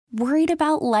Worried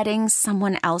about letting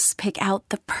someone else pick out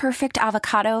the perfect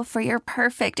avocado for your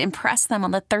perfect impress them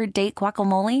on the third date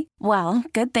guacamole? Well,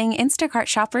 good thing Instacart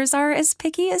shoppers are as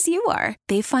picky as you are.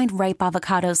 They find ripe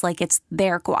avocados like it's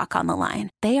their guac on the line.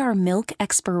 They are milk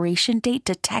expiration date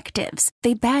detectives.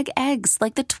 They bag eggs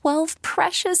like the 12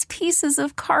 precious pieces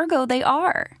of cargo they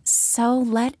are. So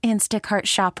let Instacart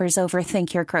shoppers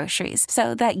overthink your groceries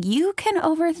so that you can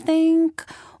overthink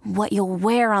what you'll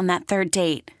wear on that third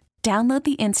date. Download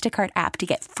the Instacart app to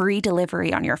get free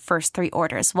delivery on your first 3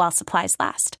 orders while supplies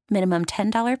last. Minimum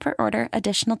 $10 per order.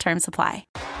 Additional terms apply.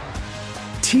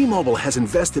 T-Mobile has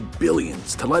invested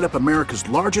billions to light up America's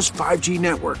largest 5G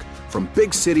network, from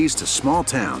big cities to small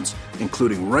towns,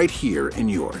 including right here in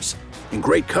yours. And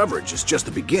great coverage is just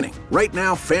the beginning. Right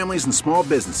now, families and small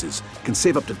businesses can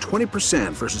save up to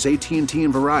 20% versus AT&T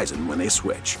and Verizon when they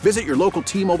switch. Visit your local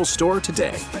T-Mobile store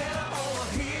today.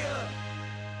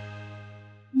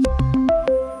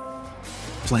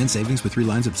 Plan savings with 3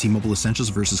 lines of T-Mobile Essentials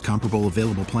versus comparable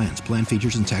available plans. Plan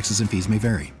features and taxes and fees may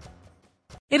vary.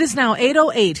 It is now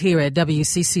 8:08 here at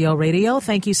WCCO Radio.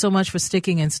 Thank you so much for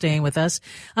sticking and staying with us.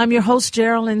 I'm your host,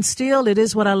 Geraldine Steele. It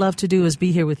is what I love to do, is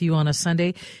be here with you on a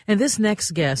Sunday. And this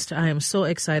next guest, I am so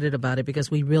excited about it because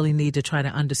we really need to try to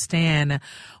understand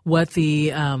what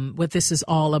this is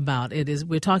all about.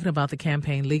 We're talking about the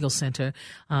Campaign Legal Center.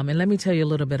 And let me tell you a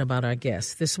little bit about our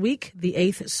guest. This week, the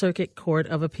 8th Circuit Court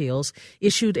of Appeals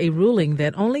issued a ruling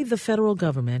that only the federal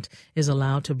government is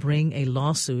allowed to bring a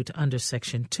lawsuit under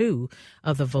Section 2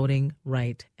 of the Voting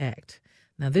Rights Act.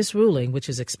 Now, this ruling, which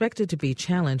is expected to be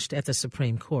challenged at the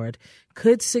Supreme Court,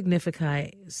 could signify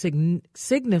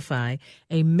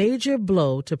a major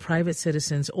blow to private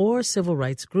citizens or civil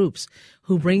rights groups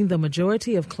who bring the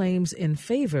majority of claims in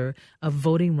favor of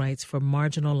voting rights for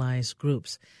marginalized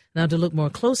groups. Now, to look more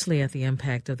closely at the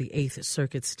impact of the 8th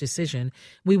Circuit's decision,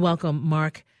 we welcome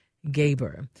Mark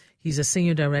Gaber. He's a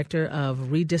senior director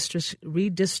of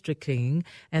redistricting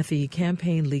at the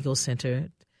Campaign Legal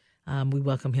Center. We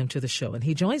welcome him to the show, and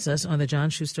he joins us on the John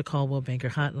Schuster Caldwell Banker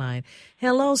Hotline.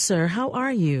 Hello, sir. How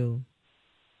are you?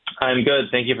 I'm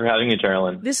good. Thank you for having me,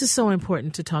 Carolyn. This is so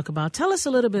important to talk about. Tell us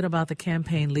a little bit about the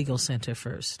Campaign Legal Center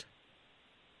first.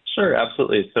 Sure,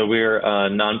 absolutely. So we're a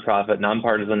nonpartisan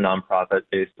nonprofit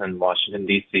based in Washington,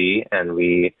 D.C., and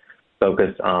we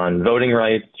focus on voting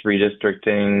rights,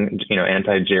 redistricting,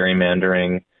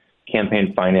 anti-gerrymandering,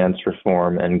 campaign finance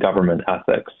reform, and government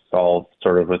ethics, all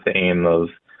sort of with the aim of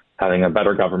having a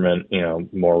better government,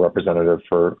 more representative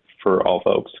for all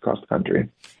folks across the country.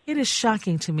 It is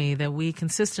shocking to me that we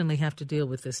consistently have to deal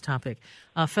with this topic.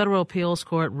 A federal appeals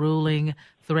court ruling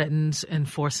threatens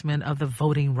enforcement of the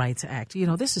Voting Rights Act.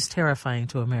 This is terrifying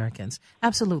to Americans,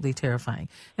 absolutely terrifying.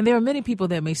 And there are many people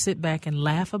that may sit back and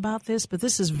laugh about this, but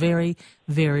this is very,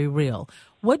 very real.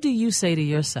 What do you say to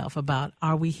yourself about,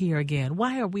 are we here again?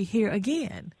 Why are we here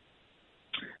again?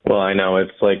 Well, I know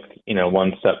it's like,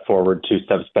 one step forward, 2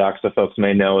 steps back. So folks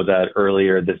may know that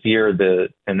earlier this year,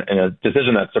 in a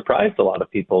decision that surprised a lot of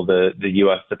people, the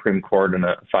U.S. Supreme Court, in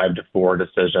a 5-4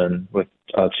 decision with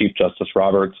Chief Justice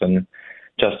Roberts and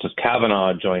Justice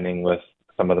Kavanaugh joining with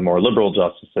some of the more liberal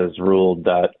justices, ruled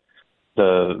that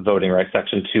the Voting Rights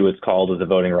Section 2, it's called, of the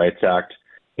Voting Rights Act,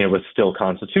 was still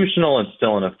constitutional and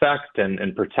still in effect,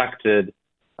 and protected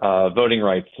voting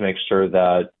rights to make sure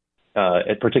that,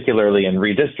 particularly in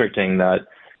redistricting, that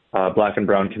Black and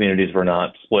brown communities were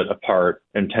not split apart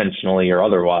intentionally or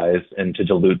otherwise, and to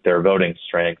dilute their voting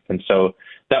strength. And so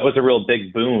that was a real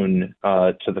big boon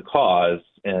to the cause,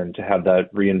 and to have that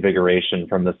reinvigoration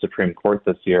from the Supreme Court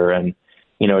this year. And,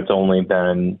 it's only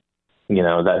been,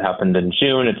 that happened in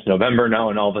June, it's November now,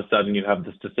 and all of a sudden you have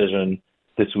this decision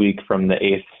this week from the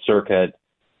 8th Circuit.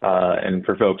 And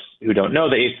for folks who don't know,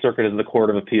 the 8th Circuit is the Court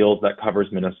of Appeals that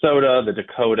covers Minnesota, the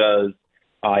Dakotas,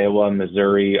 Iowa,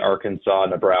 Missouri, Arkansas,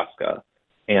 Nebraska.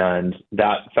 And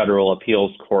that federal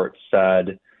appeals court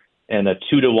said in a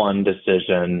 2-1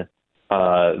 decision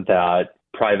that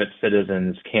private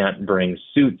citizens can't bring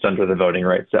suits under the Voting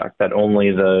Rights Act, that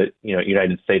only the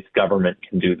United States government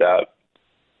can do that.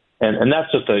 And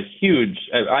that's just a huge,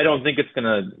 I don't think it's going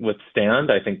to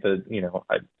withstand. I think that,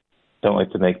 I don't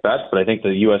like to make bets, but I think the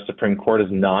U.S. Supreme Court is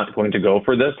not going to go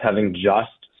for this, having just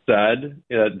said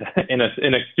in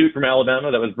a suit from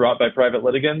Alabama that was brought by private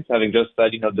litigants, having just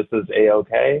said, this is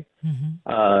A-OK.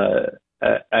 Mm-hmm.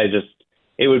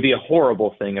 It would be a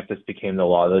horrible thing if this became the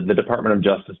law. The Department of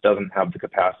Justice doesn't have the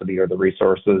capacity or the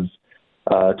resources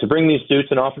to bring these suits,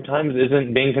 and oftentimes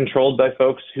isn't being controlled by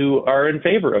folks who are in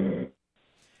favor of them.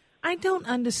 I don't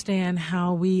understand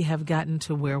how we have gotten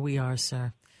to where we are,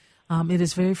 sir. It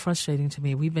is very frustrating to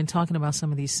me. We've been talking about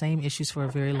some of these same issues for a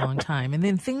very long time, and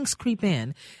then things creep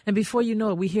in, and before you know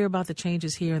it, we hear about the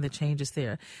changes here and the changes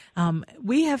there.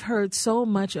 We have heard so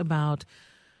much about,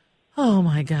 oh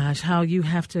my gosh, how you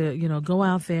have to, go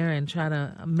out there and try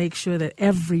to make sure that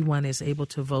everyone is able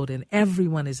to vote and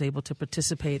everyone is able to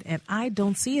participate. And I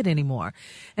don't see it anymore.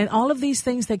 And all of these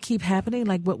things that keep happening,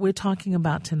 like what we're talking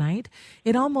about tonight,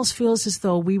 it almost feels as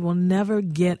though we will never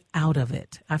get out of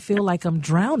it. I feel like I'm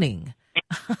drowning.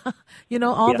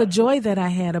 The joy that I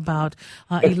had about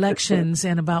elections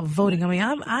and about voting. I mean,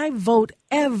 I vote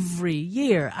every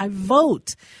year. I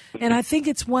vote. And I think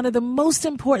it's one of the most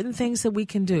important things that we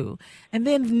can do. And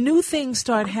then new things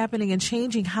start happening and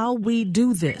changing how we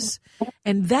do this.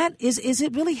 And that is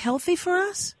it really healthy for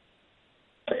us?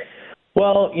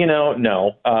 Well,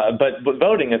 no. But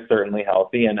voting is certainly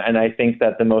healthy. And I think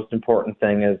that the most important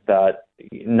thing is that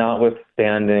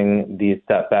notwithstanding these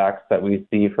setbacks that we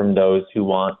see from those who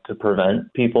want to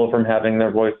prevent people from having their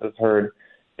voices heard,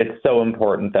 it's so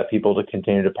important that people to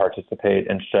continue to participate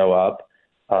and show up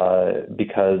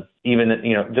because even,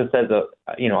 just as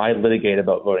I litigate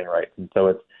about voting rights. And so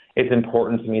it's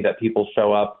important to me that people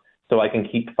show up so I can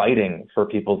keep fighting for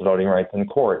people's voting rights in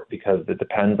court because it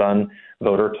depends on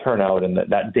voter turnout and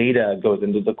that data goes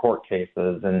into the court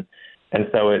cases. And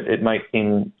so it might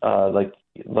seem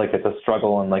like it's a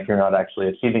struggle and like you're not actually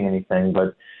achieving anything,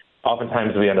 but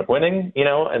oftentimes we end up winning,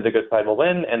 and the good side will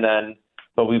win. And then,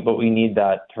 but we need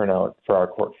that turnout for our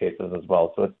court cases as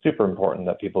well. So it's super important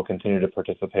that people continue to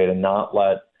participate and not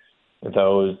let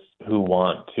those who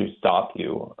want to stop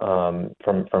you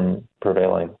from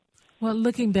prevailing. Well,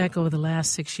 looking back over the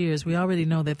last 6 years, we already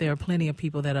know that there are plenty of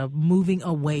people that are moving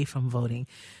away from voting.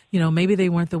 Maybe they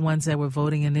weren't the ones that were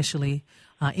voting initially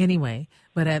anyway,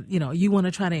 but you want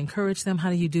to try to encourage them. How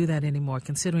do you do that anymore,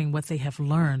 considering what they have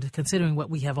learned, considering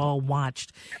what we have all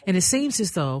watched? And it seems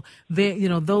as though,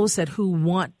 those who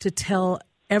want to tell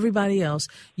everybody else,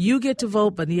 you get to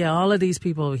vote, but all of these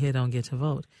people over here don't get to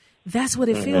vote. That's what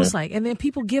it feels like. And then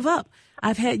people give up.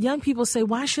 I've had young people say,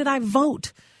 why should I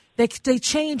vote? They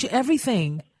change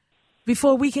everything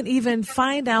before we can even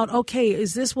find out, okay,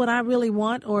 is this what I really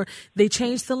want? Or they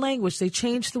change the language. They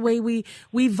change the way we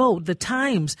vote. The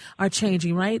times are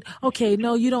changing, right? Okay,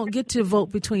 no, you don't get to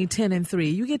vote between 10 and 3.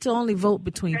 You get to only vote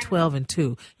between 12 and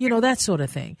 2. That sort of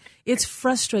thing. It's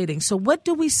frustrating. So what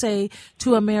do we say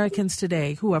to Americans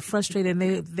today who are frustrated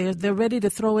and they're ready to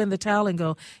throw in the towel and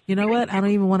go, you know what? I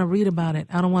don't even want to read about it.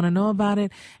 I don't want to know about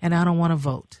it. And I don't want to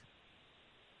vote.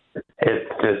 It's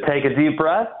just take a deep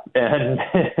breath and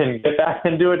get back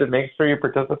into it and make sure you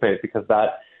participate because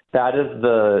that is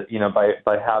the,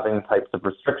 by having types of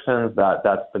restrictions,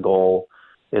 that's the goal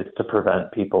is to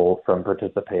prevent people from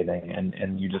participating.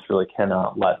 And you just really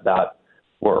cannot let that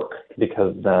work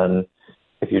because then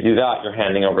if you do that, you're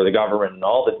handing over the government and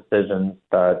all the decisions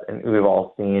and we've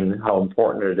all seen how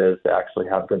important it is to actually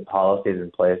have good policies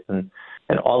in place. And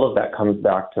all of that comes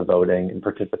back to voting and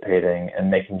participating and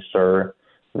making sure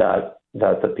that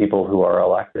the people who are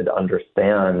elected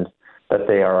understand that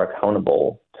they are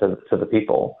accountable to the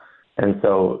people. And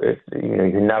so if you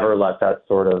can never let that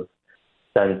sort of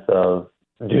sense of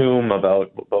doom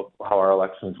about how our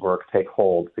elections work take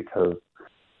hold because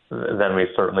then we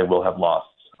certainly will have lost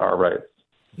our rights.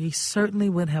 We certainly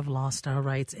would have lost our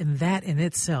rights, and that in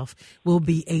itself will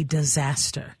be a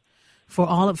disaster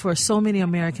for so many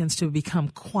Americans to become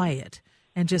quiet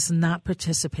and just not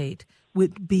participate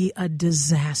would be a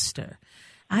disaster.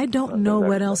 I don't know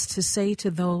what else to say to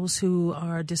those who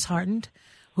are disheartened,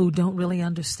 who don't really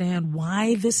understand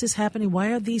why this is happening.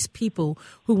 Why are these people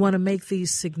who want to make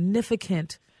these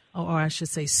significant, or I should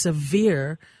say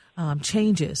severe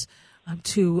changes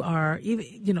to our,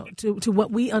 to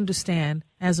what we understand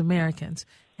as Americans?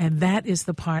 And that is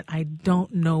the part I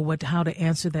don't know how to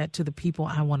answer that to the people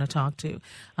I want to talk to.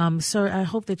 Sir, I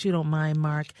hope that you don't mind,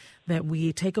 Mark, that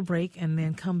we take a break and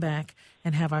then come back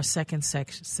and have our second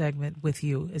segment with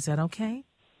you. Is that okay?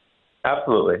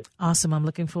 Absolutely. Awesome. I'm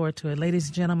looking forward to it. Ladies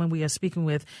and gentlemen, we are speaking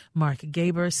with Mark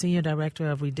Gaber, Senior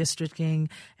Director of Redistricting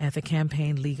at the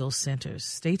Campaign Legal Centers.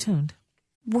 Stay tuned.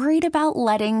 Worried about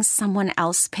letting someone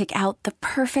else pick out the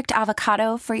perfect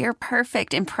avocado for your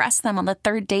perfect impress them on the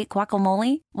third date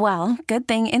guacamole? Well, good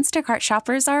thing Instacart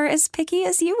shoppers are as picky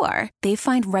as you are. They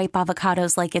find ripe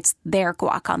avocados like it's their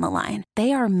guac on the line.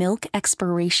 They are milk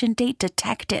expiration date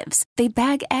detectives. They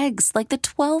bag eggs like the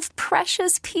 12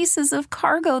 precious pieces of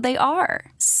cargo they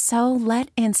are. So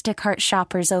let Instacart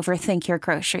shoppers overthink your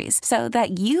groceries so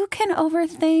that you can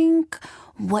overthink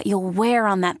what you'll wear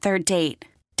on that third date.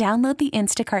 Download the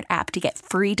Instacart app to get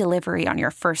free delivery on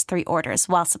your first 3 orders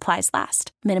while supplies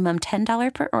last. Minimum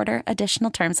 $10 per order.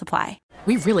 Additional terms apply.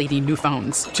 We really need new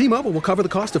phones. T-Mobile will cover the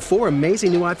cost of 4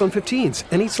 amazing new iPhone 15s,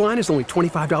 and each line is only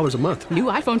 $25 a month. New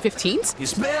iPhone 15s?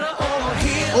 It's better over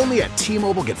here. Only at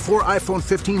T-Mobile, get 4 iPhone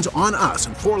 15s on us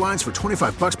and 4 lines for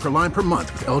 $25 per line per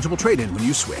month with eligible trade-in when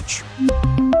you switch.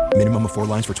 Minimum of 4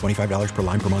 lines for $25 per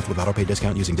line per month with autopay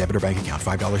discount using debit or bank account.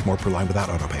 $5 more per line without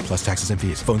autopay, plus taxes and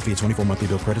fees. Phone fee at 24 monthly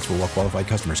bill credits for well-qualified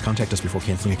customers. Contact us before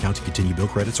canceling account to continue bill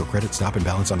credits or credit stop and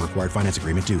balance on required finance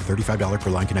agreement due. $35 per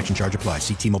line connection charge applies.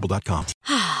 See T-Mobile.com.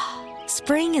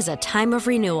 Spring is a time of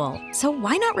renewal, so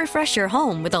why not refresh your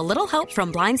home with a little help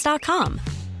from Blinds.com?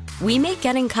 We make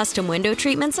getting custom window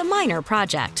treatments a minor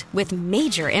project with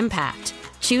major impact.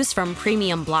 Choose from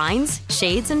premium blinds,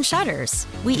 shades, and shutters.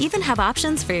 We even have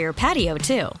options for your patio,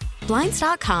 too.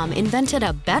 Blinds.com invented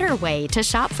a better way to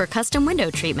shop for custom window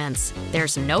treatments.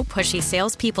 There's no pushy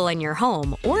salespeople in your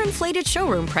home or inflated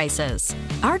showroom prices.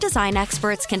 Our design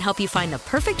experts can help you find the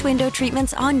perfect window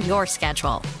treatments on your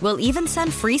schedule. We'll even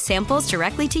send free samples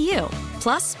directly to you.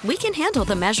 Plus, we can handle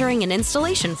the measuring and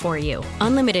installation for you.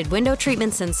 Unlimited window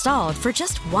treatments installed for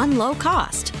just one low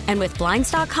cost. And with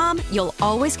Blinds.com, you'll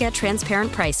always get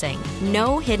transparent pricing.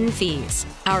 No hidden fees.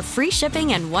 Our free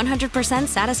shipping and 100%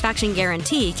 satisfaction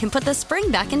guarantee can put the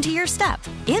spring back into your step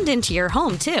and into your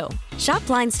home, too. Shop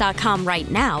Blinds.com right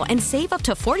now and save up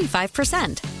to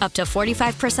 45%. Up to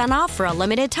 45% off for a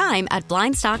limited time at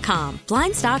Blinds.com.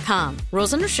 Blinds.com.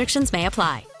 Rules and restrictions may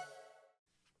apply.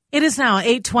 It is now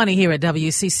 8:20 here at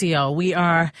WCCO. We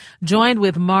are joined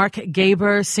with Mark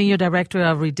Gaber, Senior Director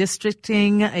of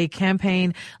Redistricting, a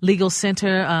campaign legal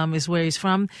center is where he's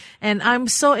from. And I'm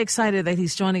so excited that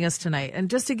he's joining us tonight. And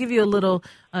just to give you a little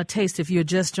taste, if you're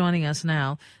just joining us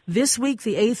now, this week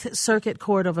the 8th Circuit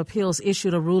Court of Appeals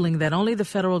issued a ruling that only the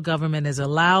federal government is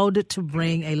allowed to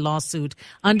bring a lawsuit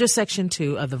under Section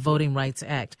 2 of the Voting Rights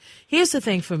Act. Here's the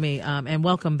thing for me, and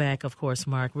welcome back, of course,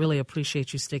 Mark. Really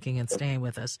appreciate you sticking and staying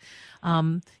with us.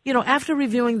 After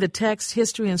reviewing the text,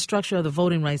 history, and structure of the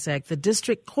Voting Rights Act, the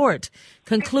district court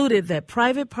concluded that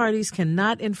private parties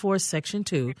cannot enforce Section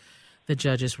 2, the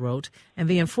judges wrote, and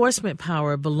the enforcement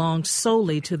power belongs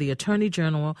solely to the Attorney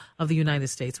General of the United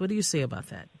States. What do you say about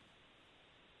that?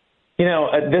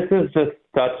 This is just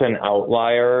such an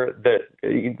outlier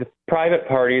that private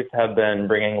parties have been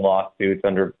bringing lawsuits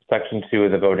under Section 2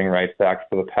 of the Voting Rights Act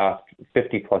for the past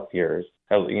 50-plus years,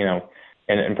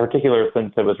 and in particular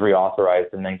since it was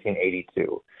reauthorized in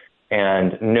 1982.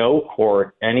 And no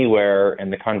court anywhere in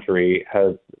the country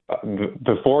has,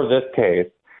 before this case,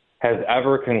 has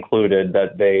ever concluded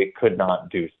that they could not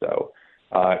do so.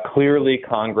 Clearly,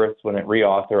 Congress, when it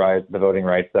reauthorized the Voting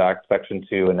Rights Act, Section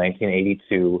 2 in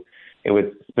 1982, it was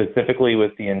specifically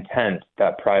with the intent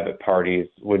that private parties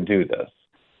would do this.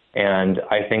 And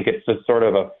I think it's just sort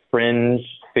of a fringe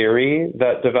theory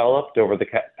that developed over the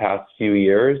past few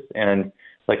years. And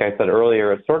like I said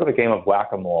earlier, it's sort of a game of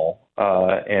whack-a-mole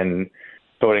in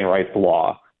voting rights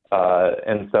law.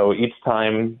 And so each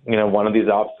time, one of these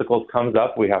obstacles comes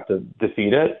up, we have to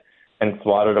defeat it and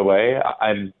swat it away.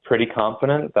 I'm pretty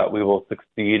confident that we will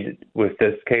succeed with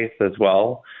this case as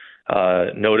well.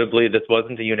 Notably, this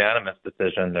wasn't a unanimous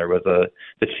decision. There was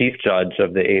the chief judge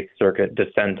of the 8th Circuit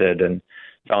dissented and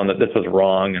found that this was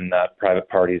wrong and that private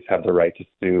parties have the right to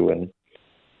sue.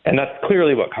 And that's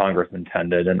clearly what Congress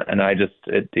intended. And I just,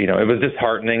 it was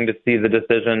disheartening to see the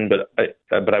decision,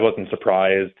 but I wasn't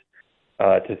surprised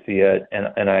to see it.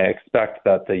 And I expect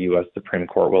that the U.S. Supreme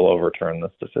Court will overturn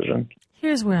this decision.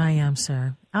 Here's where I am,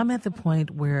 sir. I'm at the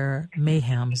point where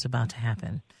mayhem is about to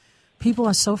happen. People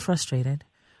are so frustrated.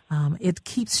 It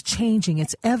keeps changing.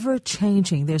 It's ever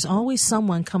changing. There's always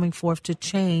someone coming forth to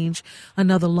change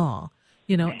another law.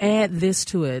 Add this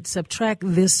to it, subtract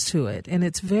this to it. And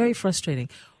it's very frustrating.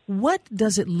 What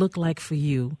does it look like for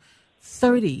you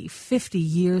 30, 50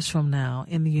 years from now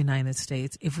in the United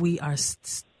States if we are,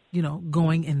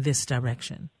 going in this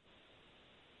direction?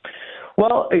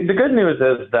 Well, the good news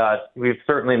is that we've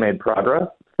certainly made progress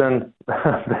since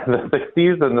the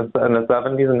 60s and the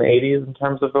 70s and the 80s in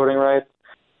terms of voting rights.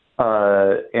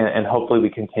 And hopefully we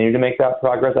continue to make that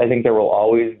progress. I think there will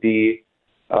always be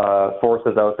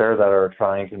forces out there that are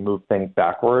trying to move things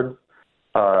backwards.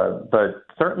 But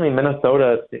certainly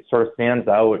Minnesota sort of stands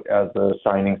out as a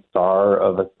shining star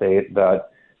of a state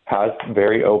that has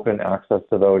very open access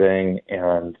to voting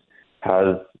and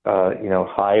has,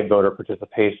 high voter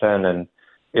participation and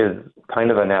is kind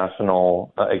of a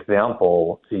national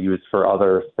example to use for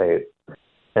other states.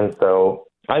 And so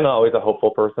I'm always a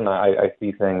hopeful person. I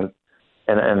see things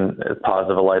in as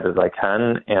positive a light as I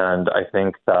can. And I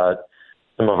think that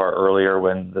some of our earlier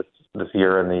wins this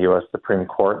year in the U.S. Supreme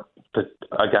Court, just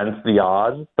against the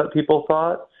odds that people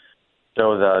thought,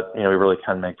 show that we really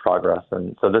can make progress.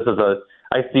 And so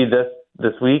I see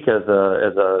this week as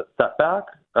a setback,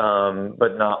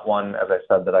 but not one, as I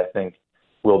said, that I think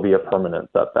will be a permanent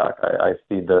setback. I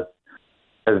see this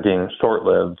as being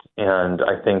short-lived, and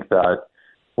I think that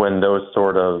when those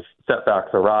sort of setbacks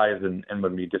arise and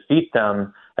when we defeat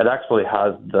them, it actually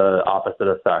has the opposite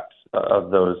effect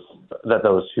of those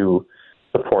who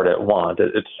support it want.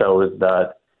 It shows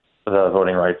that the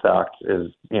Voting Rights Act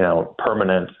is,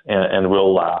 permanent and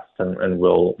will last and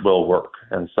will work.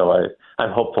 And so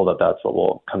I'm hopeful that that's what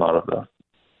will come out of this.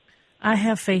 I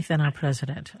have faith in our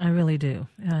president. I really do.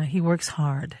 He works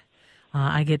hard.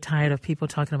 I get tired of people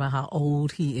talking about how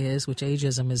old he is, which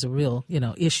ageism is a real,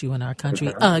 issue in our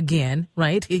country again,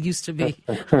 right? It used to be,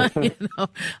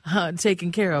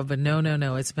 taken care of, but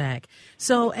no, it's back.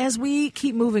 So as we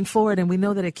keep moving forward and we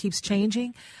know that it keeps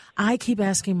changing, I keep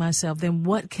asking myself, then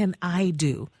what can I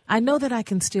do? I know that I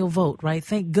can still vote, right?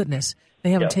 Thank goodness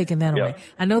they haven't taken that away.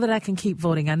 I know that I can keep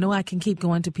voting. I know I can keep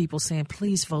going to people saying,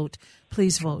 please vote,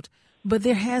 please vote. But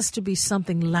there has to be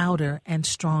something louder and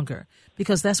stronger,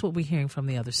 because that's what we're hearing from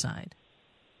the other side.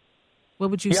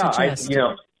 What would you suggest?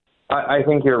 I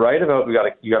think you're right about you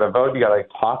got to vote. You got to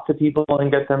talk to people and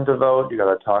get them to vote. You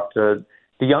got to talk to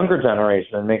the younger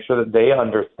generation and make sure that they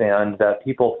understand that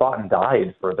people fought and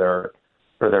died for their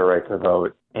right to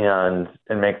vote and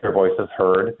make their voices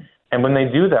heard. And when they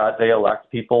do that, they elect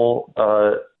people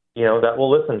that will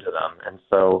listen to them. And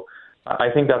so I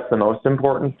think that's the most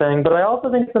important thing. But I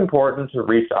also think it's important to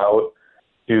reach out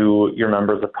to your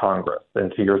members of Congress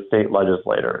and to your state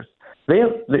legislators.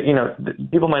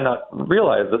 People might not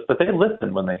realize this, but they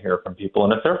listen when they hear from people.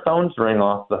 And if their phones ring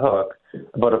off the hook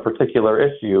about a particular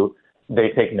issue, they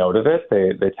take note of it.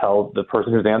 They tell the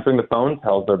person who's answering the phone,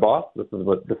 tells their boss, this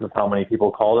is how many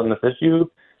people called on this issue.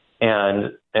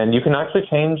 And you can actually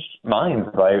change minds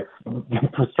by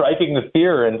striking the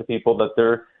fear into people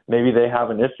that maybe they have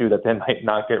an issue that they might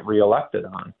not get reelected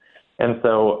on. And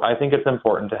so I think it's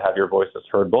important to have your voices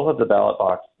heard, both at the ballot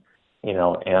box,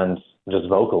 and just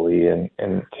vocally and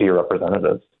to your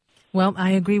representatives. Well,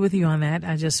 I agree with you on that.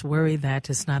 I just worry that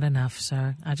it's not enough,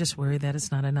 sir. I just worry that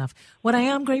it's not enough. What I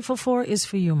am grateful for is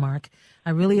for you, Mark.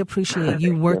 I really appreciate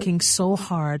you working so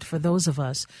hard for those of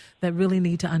us that really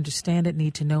need to understand it,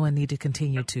 need to know, and need to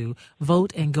continue to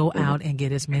vote and go out and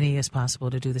get as many as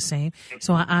possible to do the same.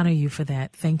 So I honor you for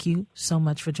that. Thank you so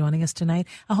much for joining us tonight.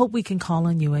 I hope we can call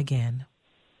on you again.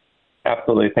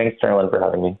 Absolutely. Thanks, Carolyn, for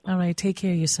having me. All right. Take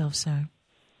care of yourself, sir.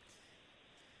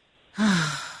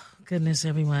 Goodness,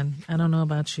 everyone. I don't know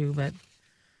about you, but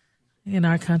in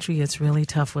our country, it's really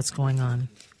tough what's going on.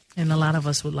 And a lot of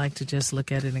us would like to just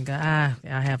look at it and go, I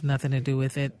have nothing to do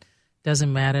with it.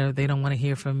 Doesn't matter. They don't want to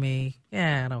hear from me.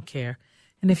 Yeah, I don't care.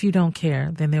 And if you don't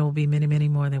care, then there will be many, many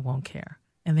more that won't care.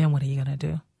 And then what are you going to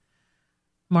do?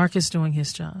 Mark is doing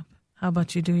his job. How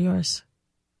about you do yours?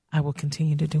 I will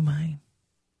continue to do mine.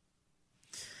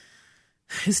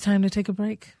 It's time to take a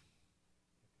break.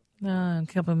 A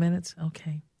couple of minutes.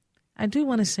 Okay. I do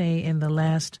want to say in the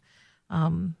last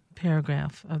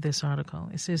paragraph of this article,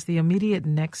 it says the immediate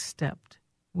next step.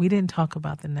 We didn't talk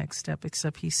about the next step,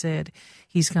 except he said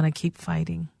he's going to keep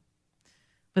fighting.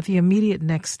 But the immediate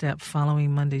next step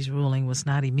following Monday's ruling was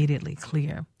not immediately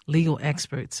clear. Legal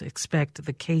experts expect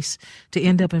the case to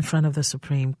end up in front of the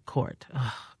Supreme Court.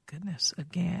 Oh, goodness,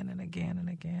 again and again and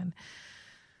again.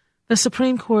 The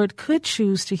Supreme Court could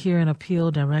choose to hear an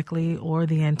appeal directly, or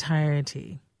the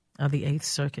entirety of the Eighth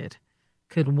Circuit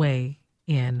could weigh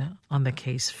in on the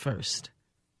case first.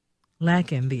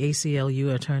 Lacken, the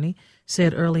ACLU attorney,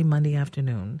 said early Monday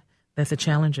afternoon that the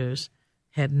challengers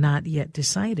had not yet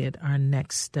decided our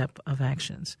next step of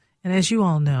actions. And as you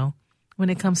all know, when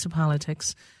it comes to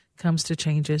politics, comes to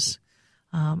changes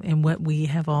in what we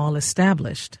have all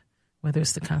established, whether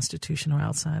it's the Constitution or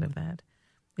outside of that,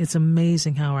 it's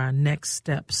amazing how our next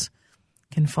steps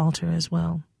can falter as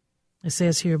well. It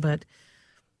says here, but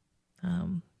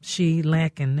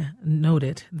Lacken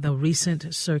noted the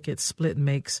recent circuit split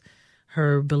makes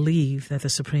her believe that the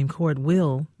Supreme Court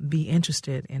will be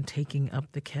interested in taking up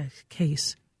the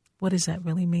case. What does that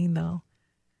really mean, though?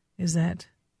 Is that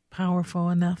powerful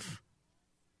enough?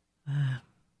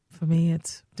 For me,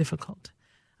 it's difficult.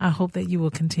 I hope that you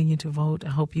will continue to vote. I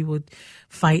hope you would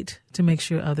fight to make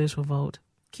sure others will vote.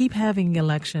 Keep having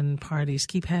election parties.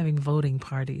 Keep having voting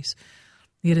parties.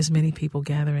 Get as many people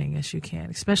gathering as you can,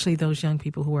 especially those young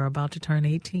people who are about to turn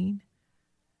 18.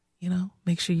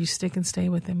 Make sure you stick and stay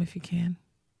with them if you can.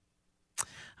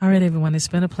 All right, everyone. It's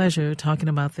been a pleasure talking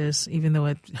about this, even though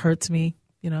it hurts me,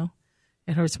 and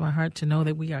It hurts my heart to know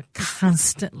that we are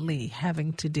constantly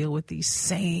having to deal with these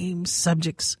same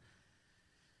subjects,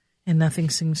 and nothing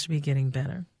seems to be getting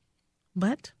better.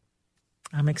 But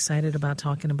I'm excited about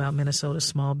talking about Minnesota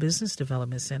Small Business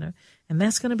Development Center, and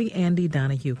that's going to be Andy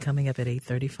Donahue coming up at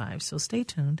 8:35. So stay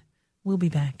tuned. We'll be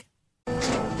back.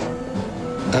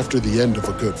 After the end of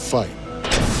a good fight,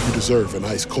 you deserve an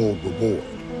ice-cold reward.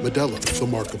 Modelo is the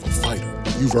mark of a fighter.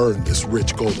 You've earned this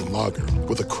rich golden lager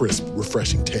with a crisp,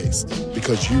 refreshing taste.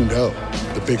 Because you know,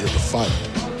 the bigger the fight,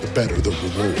 the better the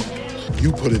reward.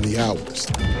 You put in the hours,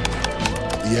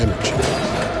 the energy,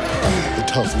 the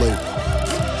tough labor.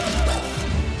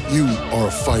 You are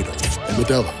a fighter, and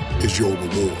Modelo is your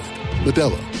reward.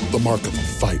 Modelo, the mark of a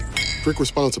fighter. Drink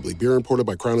responsibly. Beer imported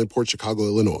by Crown Imports, Chicago,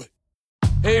 Illinois.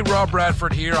 Hey, Rob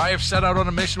Bradford here. I have set out on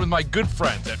a mission with my good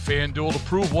friends at FanDuel to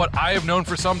prove what I have known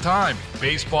for some time.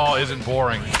 Baseball isn't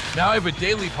boring. Now I have a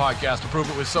daily podcast to prove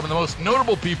it with some of the most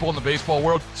notable people in the baseball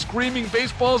world, screaming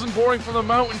baseball isn't boring from the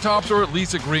mountaintops, or at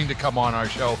least agreeing to come on our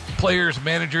show. Players,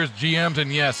 managers, GMs,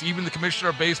 and yes, even the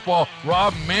commissioner of baseball,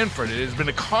 Rob Manfred. It has been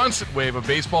a constant wave of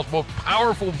baseball's most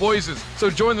powerful voices. So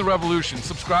join the revolution.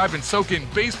 Subscribe and soak in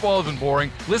Baseball Isn't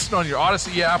Boring. Listen on your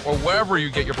Odyssey app or wherever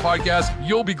you get your podcast.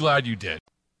 You'll be glad you did.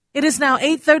 It is now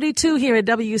 8:32 here at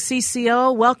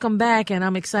WCCO. Welcome back, and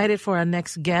I'm excited for our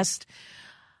next guest.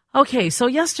 Okay, so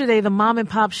yesterday the mom and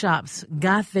pop shops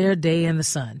got their day in the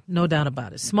sun, no doubt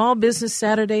about it. Small Business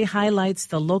Saturday highlights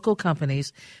the local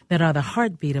companies that are the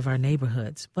heartbeat of our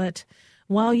neighborhoods. But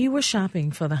while you were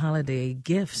shopping for the holiday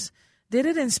gifts, did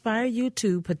it inspire you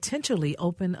to potentially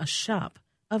open a shop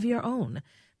of your own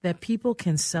that people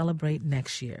can celebrate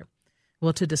next year?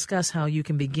 Well, to discuss how you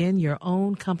can begin your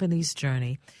own company's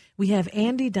journey, we have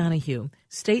Andy Donahue,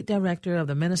 State Director of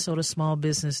the Minnesota Small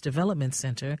Business Development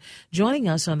Center, joining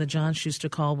us on the John Schuster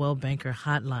Caldwell Banker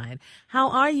Hotline. How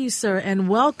are you, sir, and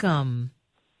welcome.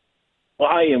 Well,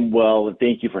 I am well, and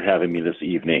thank you for having me this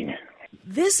evening.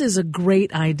 This is a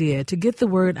great idea to get the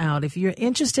word out. If you're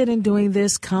interested in doing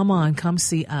this, come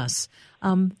see us.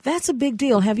 That's a big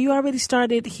deal. Have you already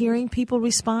started hearing people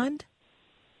respond?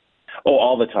 Oh,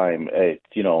 all the time.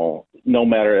 No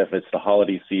matter if it's the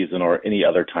holiday season or any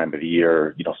other time of the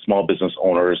year, small business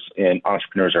owners and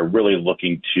entrepreneurs are really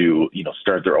looking to,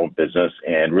 start their own business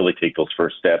and really take those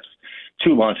first steps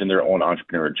to launching their own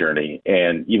entrepreneur journey.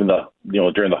 And even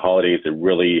during the holidays, it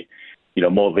really,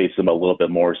 motivates them a little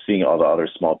bit more, seeing all the other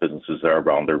small businesses that are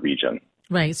around their region.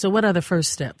 Right. So what are the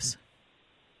first steps?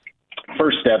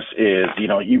 First steps is,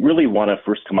 you really want to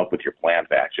first come up with your plan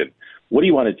of action. What do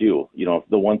you want to do?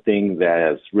 The one thing that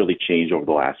has really changed over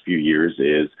the last few years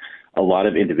is a lot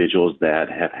of individuals that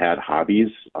have had hobbies,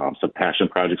 some passion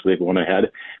projects they've gone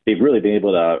ahead, they've really been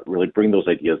able to really bring those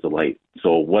ideas to light.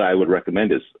 So what I would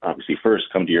recommend is obviously first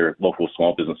come to your local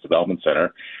small business development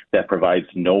center that provides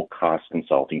no-cost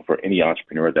consulting for any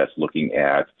entrepreneur that's looking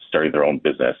at starting their own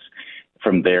business.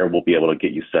 From there, we'll be able to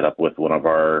get you set up with one of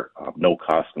our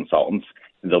no-cost consultants,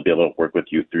 and they'll be able to work with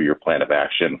you through your plan of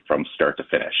action from start to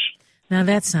finish. Now,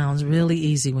 that sounds really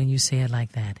easy when you say it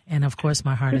like that. And, of course,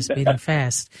 my heart is beating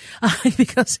fast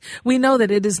because we know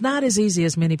that it is not as easy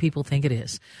as many people think it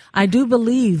is. I do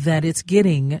believe that it's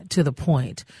getting to the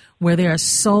point where there are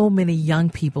so many young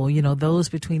people, those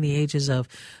between the ages of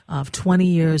 20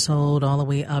 years old all the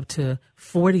way up to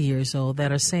 40 years old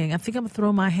that are saying, I think I'm going to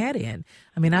throw my hat in.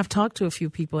 I mean, I've talked to a few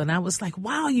people and I was like,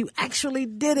 wow, you actually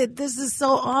did it. This is so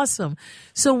awesome.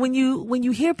 So when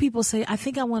you hear people say, I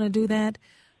think I want to do that,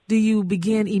 do you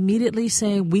begin immediately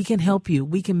saying, we can help you,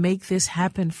 we can make this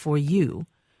happen for you?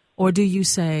 Or do you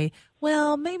say,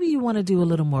 well, maybe you want to do a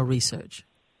little more research?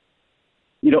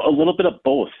 A little bit of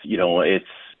both.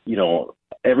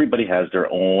 Everybody has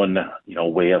their own,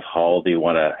 way of how they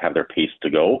want to have their pace to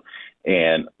go.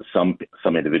 And some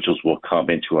individuals will come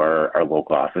into our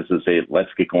local office and say, let's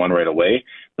get going right away.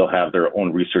 They'll have their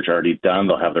own research already done.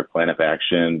 They'll have their plan of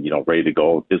action, ready to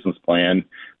go, business plan,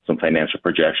 some financial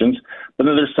projections. But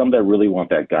then there's some that really want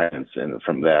that guidance and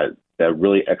from that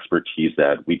really expertise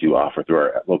that we do offer through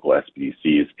our local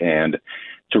SBDCs, and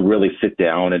to really sit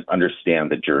down and understand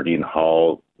the journey and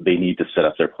how they need to set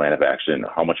up their plan of action,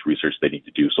 how much research they need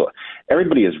to do. So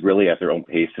everybody is really at their own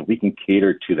pace, and we can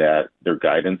cater to that, their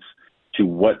guidance, to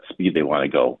what speed they want to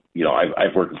go.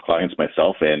 I've worked with clients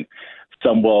myself, and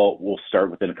some will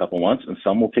start within a couple months, and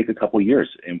some will take a couple years,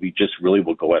 and we just really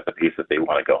will go at the pace that they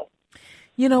want to go.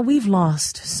 We've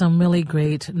lost some really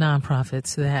great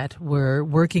nonprofits that were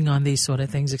working on these sort of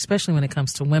things, especially when it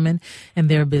comes to women and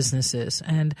their businesses.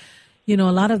 And, a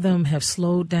lot of them have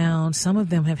slowed down. Some of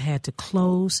them have had to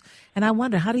close. And I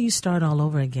wonder, how do you start all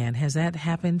over again? Has that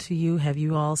happened to you? Have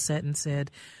you all sat and said,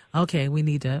 okay, we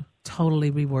need to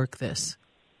totally rework this?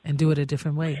 and do it a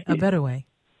different way, a better way.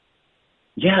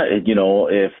 Yeah,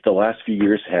 if the last few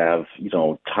years have,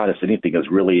 taught us anything, is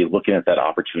really looking at that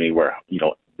opportunity where,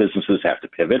 businesses have to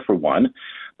pivot for one,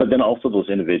 but then also those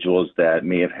individuals that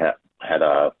may have had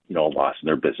a loss in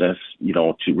their business,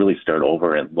 to really start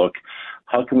over and look,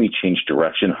 how can we change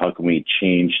direction? How can we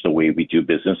change the way we do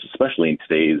business, especially in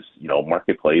today's,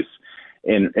 marketplace,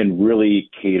 and really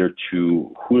cater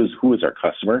to who is our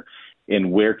customer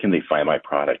and where can they find my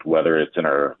product, whether it's in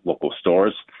our local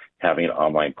stores, having an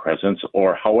online presence,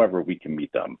 or however we can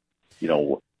meet them,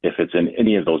 if it's in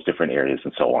any of those different areas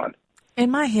and so on. In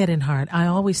my head and heart, I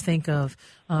always think of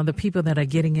the people that are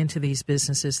getting into these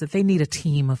businesses, that they need a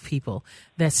team of people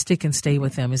that stick and stay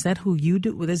with them. Is that who you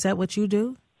do? Is that what you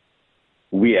do?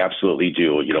 We absolutely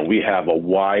do. We have a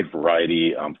wide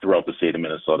variety throughout the state of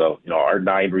Minnesota. Our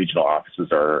 9 regional offices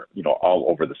are, all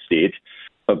over the state.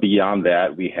 But beyond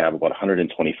that, we have about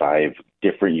 125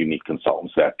 different unique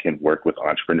consultants that can work with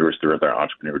entrepreneurs throughout their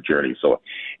entrepreneur journey. So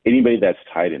anybody that's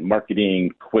tied in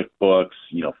marketing, QuickBooks,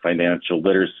 financial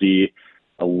literacy,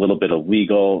 a little bit of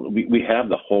legal, we have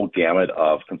the whole gamut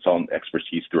of consultant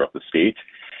expertise throughout the state.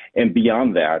 And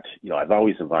beyond that, I've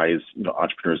always advised,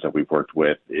 entrepreneurs that we've worked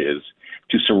with is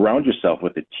to surround yourself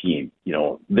with a team.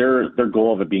 Their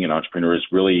goal of being an entrepreneur is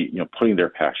really, putting their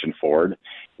passion forward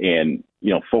and,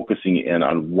 focusing in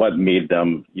on what made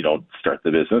them, start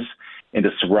the business, and to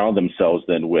surround themselves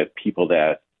then with people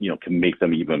that, can make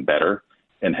them even better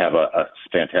and have a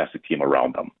fantastic team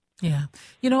around them. Yeah.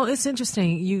 It's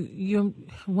interesting. You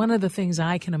one of the things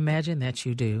I can imagine that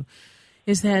you do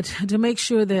is that to make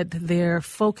sure that their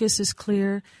focus is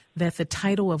clear, that the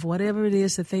title of whatever it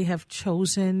is that they have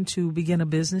chosen to begin a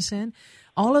business in,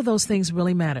 all of those things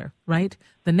really matter, right?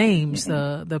 The names,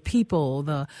 the people,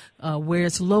 the where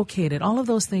it's located, all of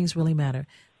those things really matter.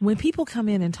 When people come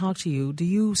in and talk to you, do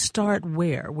you start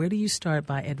where? Where do you start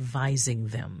by advising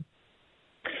them?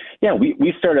 Yeah,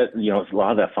 we start at, a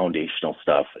lot of that foundational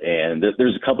stuff, and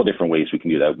there's a couple different ways we can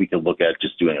do that. We can look at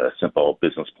just doing a simple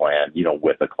business plan,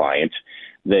 with a client,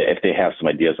 that if they have some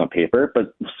ideas on paper,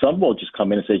 but some will just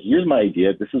come in and say, here's my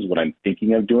idea, this is what I'm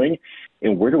thinking of doing,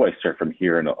 and where do I start from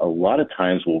here? And a lot of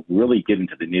times we'll really get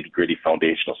into the nitty-gritty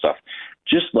foundational stuff.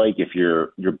 Just like if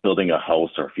you're building a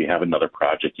house or if you have another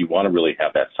project, you want to really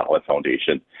have that solid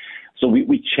foundation. So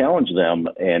we challenge them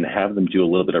and have them do a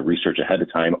little bit of research ahead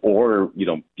of time, or,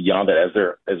 beyond that,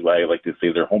 as I like to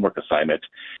say, their homework assignment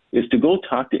is to go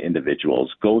talk to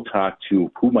individuals, go talk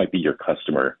to who might be your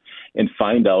customer, and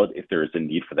find out if there is a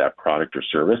need for that product or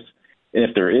service. And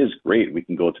if there is, great, we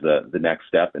can go to the next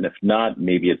step. And if not,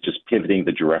 maybe it's just pivoting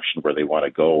the direction where they want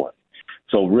to go.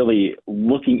 So really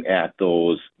looking at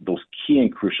those key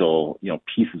and crucial,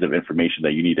 pieces of information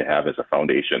that you need to have as a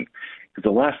foundation. Because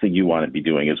the last thing you want to be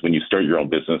doing is when you start your own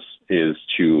business is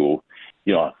to,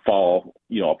 fall,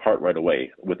 apart right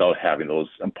away without having those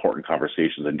important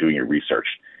conversations and doing your research.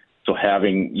 So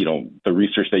having, the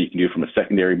research that you can do from a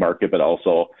secondary market, but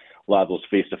also a lot of those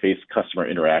face-to-face customer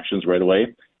interactions right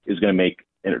away is going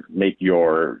to make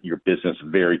your business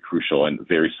very crucial and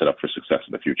very set up for success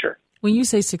in the future. When you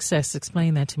say success,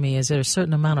 explain that to me. Is there a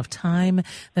certain amount of time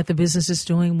that the business is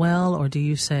doing well, or do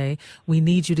you say, we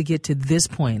need you to get to this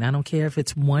point? I don't care if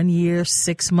it's 1 year,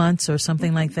 6 months, or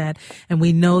something like that, and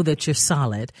we know that you're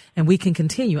solid, and we can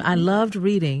continue. I loved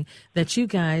reading that you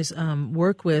guys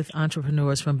work with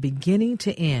entrepreneurs from beginning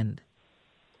to end.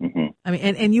 Mm-hmm. I mean,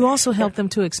 and you also help them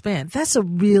to expand. That's a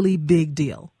really big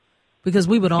deal, because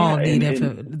we would all need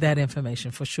that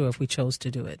information for sure if we chose to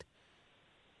do it.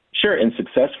 Sure, and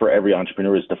success for every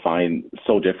entrepreneur is defined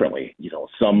so differently.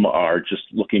 Some are just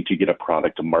looking to get a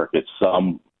product to market.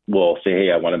 Some will say,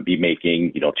 hey, I want to be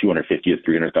making, $250,000 to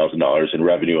 $300,000 in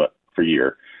revenue per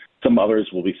year. Some others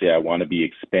will say, I want to be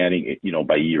expanding,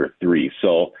 by year 3.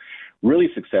 So really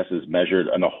success is measured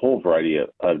in a whole variety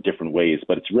of different ways,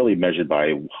 but it's really measured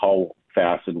by how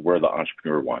fast and where the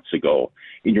entrepreneur wants to go.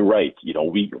 And you're right,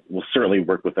 we will certainly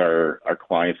work with our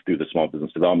clients through the small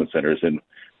business development centers and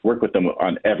work with them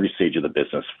on every stage of the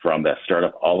business, from that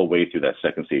startup all the way through that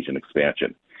second stage in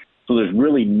expansion. So there's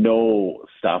really no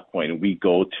stop point, and we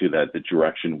go to the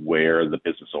direction where the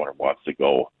business owner wants to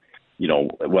go,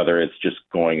 whether it's just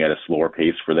going at a slower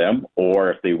pace for them,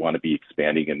 or if they want to be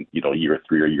expanding in, year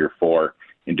 3 or year 4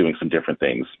 and doing some different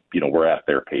things, we're at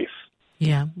their pace.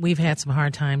 Yeah, we've had some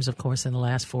hard times, of course, in the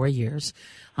last 4 years.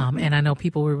 And I know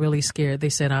people were really scared. They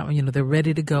said, they're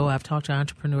ready to go. I've talked to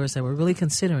entrepreneurs that were really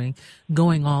considering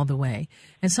going all the way.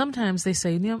 And sometimes they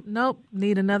say, nope,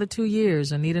 need another 2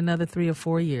 years or need another 3 or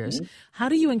 4 years. Mm-hmm. How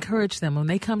do you encourage them when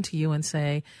they come to you and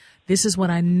say, this is what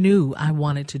I knew I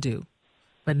wanted to do,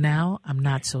 but now I'm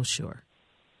not so sure?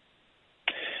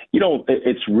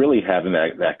 It's really having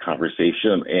that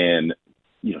conversation and,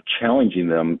 challenging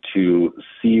them to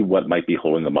see what might be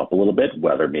holding them up a little bit,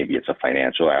 whether maybe it's a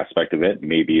financial aspect of it,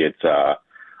 maybe it's a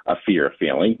fear of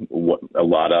failing. A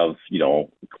lot of,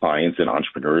 clients and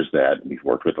entrepreneurs that we've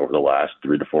worked with over the last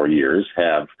 3 to 4 years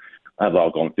have all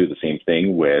gone through the same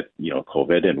thing with,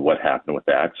 COVID and what happened with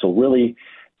that. So really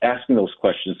asking those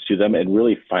questions to them and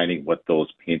really finding what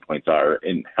those pain points are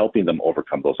and helping them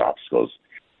overcome those obstacles.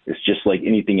 It's just like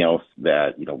anything else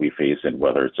that, we face, and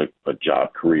whether it's a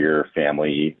job, career,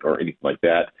 family, or anything like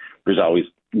that, there's always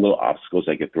little obstacles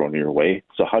that get thrown your way.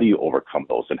 So how do you overcome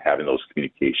those, and having those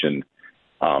communication,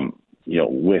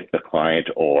 with the client,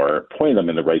 or pointing them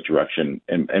in the right direction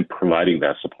and providing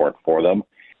that support for them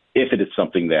if it is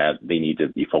something that they need to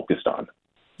be focused on.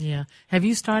 Yeah. Have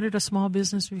you started a small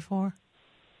business before?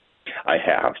 I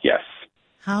have, yes.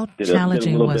 How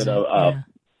challenging was it?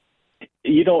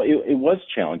 It was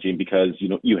challenging because,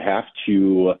 you have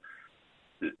to,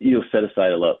 set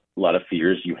aside a lot of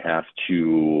fears. You have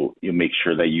to make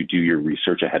sure that you do your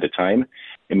research ahead of time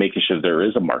and making sure there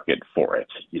is a market for it.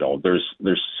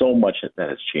 There's so much that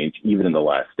has changed, even in the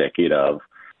last decade, of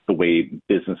the way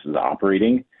business is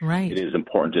operating. Right. It is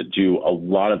important to do a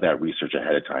lot of that research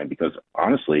ahead of time because,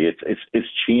 honestly, it's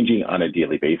changing on a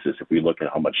daily basis. If we look at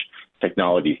how much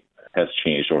technology has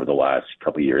changed over the last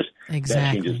couple of years,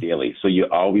 exactly. That changes daily. So you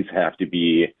always have to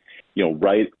be,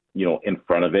 right, in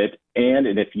front of it. And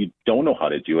if you don't know how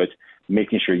to do it,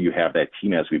 making sure you have that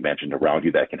team, as we mentioned, around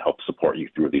you that can help support you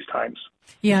through these times.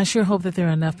 Yeah, I sure hope that there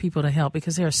are enough people to help,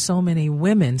 because there are so many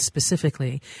women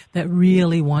specifically that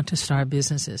really want to start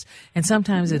businesses. And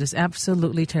sometimes it is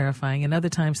absolutely terrifying. And other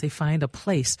times they find a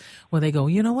place where they go,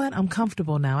 you know what, I'm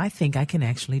comfortable now. I think I can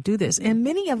actually do this. And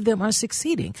many of them are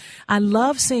succeeding. I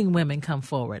love seeing women come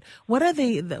forward. What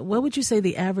would you say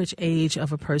the average age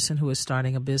of a person who is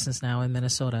starting a business now in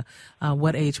Minnesota?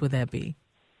 What age would that be?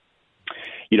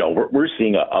 We're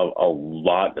seeing a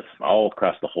lot all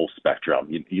across the whole spectrum.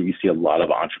 We see a lot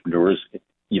of entrepreneurs,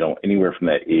 anywhere from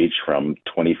that age from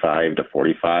 25 to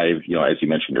 45, as you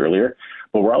mentioned earlier.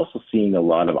 But we're also seeing a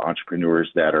lot of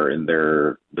entrepreneurs that are in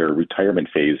their retirement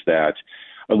phase that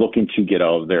are looking to get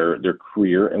out of their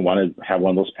career and want to have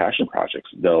one of those passion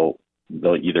projects. They'll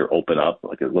either open up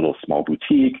like a little small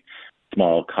boutique,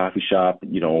 small coffee shop.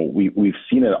 We've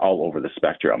seen it all over the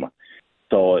spectrum.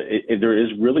 So there is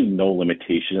really no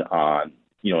limitation on,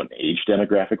 an age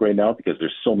demographic right now, because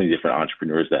there's so many different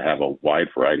entrepreneurs that have a wide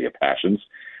variety of passions.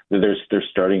 They're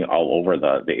starting all over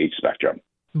the age spectrum.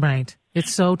 Right.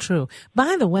 It's so true.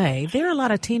 By the way, there are a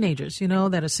lot of teenagers,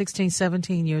 that are 16,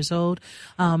 17 years old,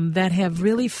 that have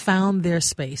really found their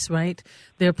space, right?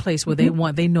 Their place where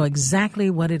they know exactly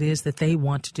what it is that they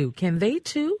want to do. Can they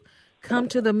too come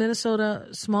to the Minnesota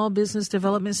Small Business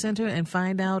Development Center and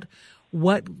find out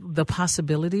what the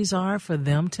possibilities are for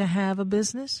them to have a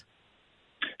business?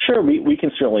 Sure, we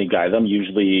can certainly guide them.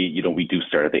 Usually, we do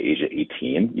start at the age of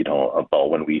 18, about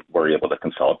when we were able to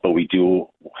consult, but we do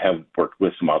have worked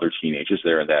with some other teenagers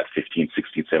there that 15,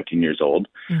 16, 17 years old,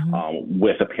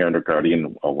 with a parent or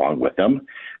guardian along with them,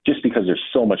 just because there's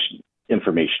so much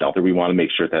information out there. We want to make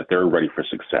sure that they're ready for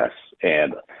success.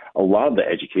 And a lot of the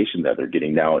education that they're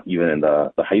getting now, even in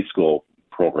the high school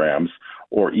programs,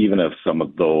 or even of some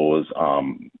of those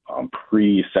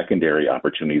pre-secondary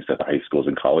opportunities that the high schools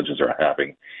and colleges are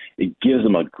having, it gives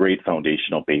them a great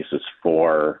foundational basis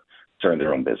for starting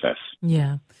their own business.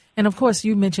 Yeah. And of course,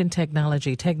 you mentioned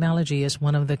technology. Technology is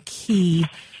one of the key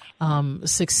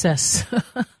success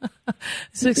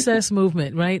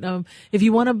movement, right? If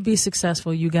you want to be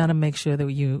successful, you got to make sure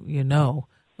that you know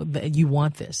that you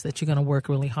want this, that you're going to work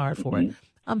really hard for it.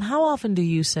 How often do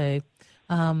you say,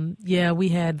 we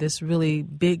had this really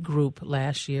big group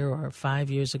last year or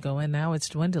 5 years ago, and now it's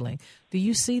dwindling? Do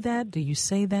you see that? Do you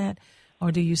say that?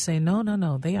 Or do you say,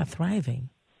 no, they are thriving?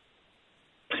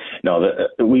 No,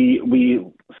 we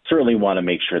certainly want to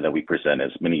make sure that we present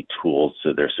as many tools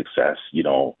to their success,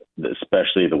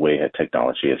 especially the way that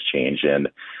technology has changed, and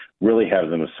really have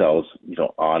themselves,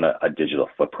 on a digital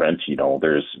footprint.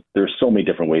 There's so many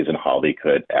different ways in how they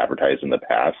could advertise in the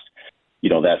past.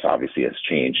 That's obviously has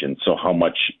changed. And so how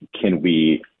much can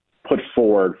we put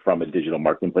forward from a digital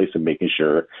marketplace and making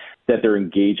sure that they're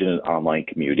engaged in an online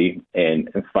community and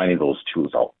finding those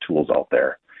tools out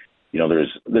there?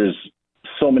 There's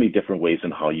so many different ways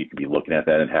in how you could be looking at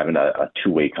that and having a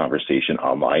two-way conversation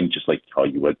online, just like how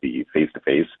you would be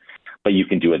face-to-face, but you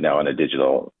can do it now in a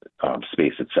digital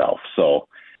space itself. So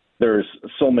there's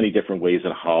so many different ways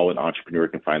in how an entrepreneur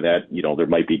can find that. There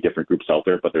might be different groups out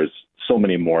there, but there's so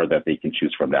many more that they can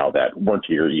choose from now that weren't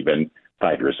here even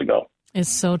 5 years ago.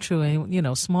 It's so true.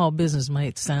 And, small business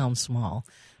might sound small,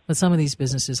 But some of these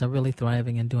businesses are really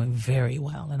thriving and doing very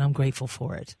well, and I'm grateful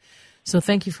for it. So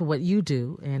thank you for what you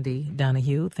do, Andy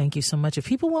Donahue. Thank you so much. If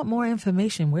people want more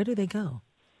information, where do they go?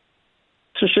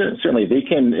 So sure, certainly they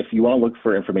can. If you want to look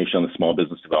for information on the Small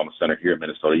Business Development Center here in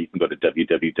Minnesota, you can go to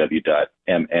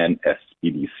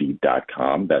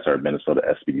www.mnsbdc.com. That's our Minnesota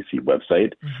SBDC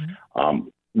website.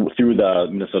 Through the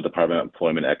Minnesota Department of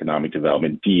Employment and Economic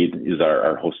Development, DEED is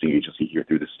our hosting agency here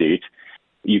through the state.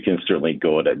 You can certainly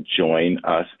go to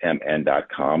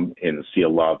joinusmn.com and see a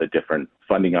lot of the different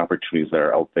funding opportunities that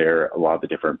are out there, a lot of the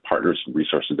different partners and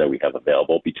resources that we have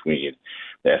available between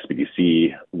the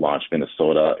SBDC, Launch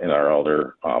Minnesota, and our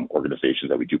other organizations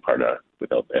that we do partner with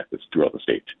throughout the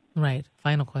state. Right.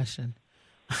 Final question.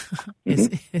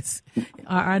 Are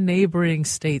our neighboring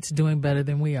states doing better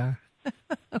than we are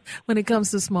when it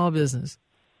comes to small business?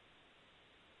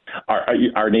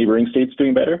 Our neighboring states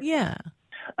doing better? Yeah.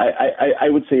 I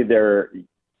would say they're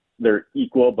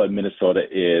equal, but Minnesota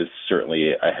is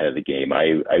certainly ahead of the game.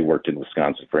 I worked in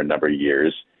Wisconsin for a number of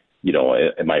years,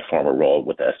 in my former role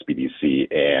with the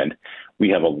SBDC, and we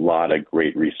have a lot of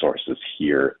great resources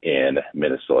here in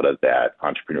Minnesota that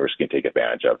entrepreneurs can take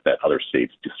advantage of that other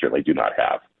states certainly do not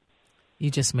have. You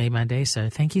just made my day, sir.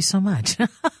 Thank you so much.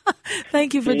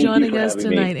 Thank you for joining us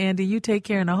tonight, Andy. You take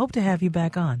care, and I hope to have you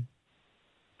back on.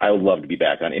 I would love to be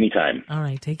back on anytime. All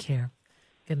right, take care.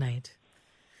 Good night.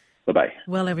 Bye-bye.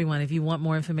 Well, everyone, if you want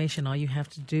more information, all you have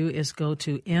to do is go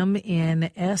to mnsbdc.com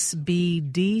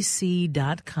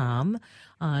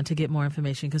to get more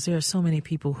information, because there are so many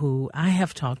people who I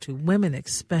have talked to, women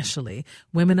especially,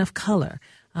 women of color,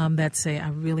 that say, I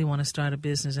really want to start a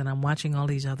business, and I'm watching all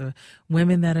these other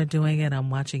women that are doing it. I'm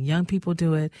watching young people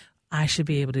do it. I should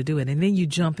be able to do it. And then you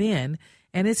jump in,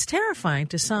 and it's terrifying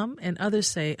to some, and others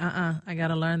say, I got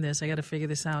to learn this. I got to figure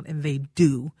this out, and they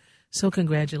do. So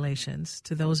congratulations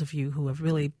to those of you who have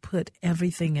really put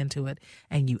everything into it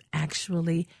and you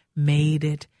actually made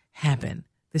it happen.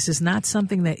 This is not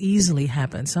something that easily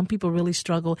happens. Some people really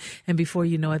struggle, and before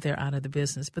you know it, they're out of the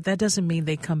business. But that doesn't mean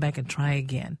they come back and try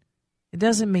again. It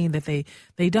doesn't mean that they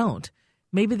don't.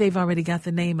 Maybe they've already got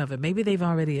the name of it. Maybe they've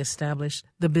already established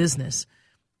the business.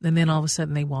 And then all of a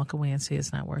sudden they walk away and say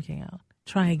it's not working out.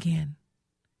 Try again.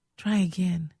 Try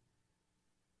again.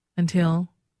 Until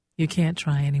you can't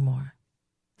try anymore.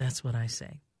 That's what I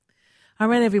say. All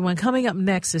right, everyone. Coming up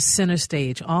next is Center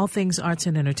Stage, all things arts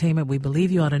and entertainment. We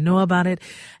believe you ought to know about it.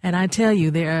 And I tell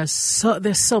you, there's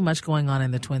so much going on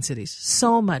in the Twin Cities,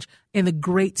 so much in the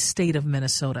great state of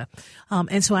Minnesota.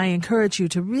 And so I encourage you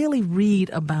to really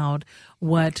read about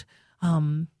what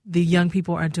the young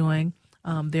people are doing.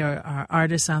 There are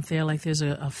artists out there, like there's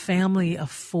a family of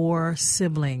 4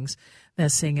 siblings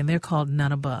that sing, and they're called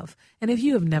None Above. And if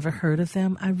you have never heard of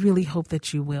them, I really hope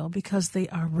that you will, because they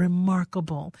are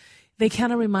remarkable. They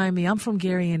kind of remind me, I'm from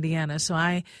Gary, Indiana, so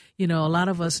a lot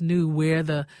of us knew where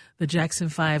the Jackson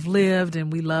 5 lived,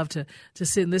 and we loved to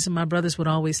sit and listen. My brothers would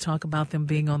always talk about them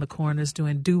being on the corners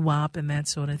doing doo-wop and that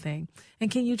sort of thing.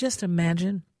 And can you just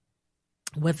imagine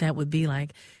what that would be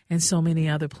like in so many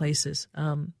other places?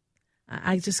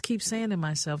 I just keep saying to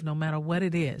myself, no matter what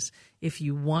it is, if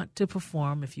you want to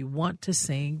perform, if you want to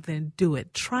sing, then do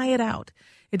it. Try it out.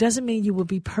 It doesn't mean you will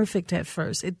be perfect at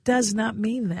first. It does not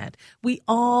mean that. We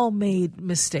all made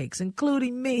mistakes,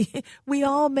 including me. We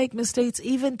all make mistakes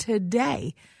even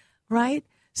today, right?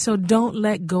 So don't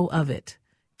let go of it.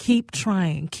 Keep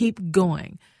trying. Keep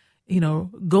going.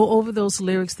 Go over those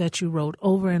lyrics that you wrote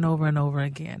over and over and over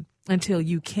again until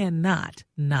you cannot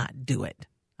not do it.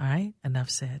 All right? Enough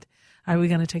said. All right, we're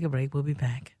going to take a break. We'll be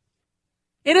back.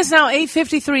 It is now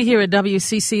 8:53 here at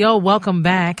WCCO. Welcome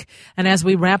back. And as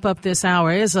we wrap up this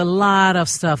hour, there's a lot of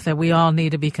stuff that we all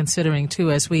need to be considering,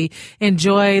 too, as we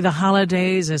enjoy the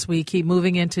holidays, as we keep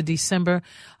moving into December.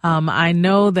 I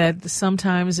know that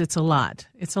sometimes it's a lot.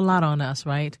 It's a lot on us,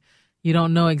 right? You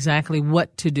don't know exactly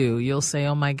what to do. You'll say,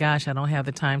 oh, my gosh, I don't have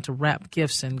the time to wrap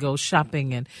gifts and go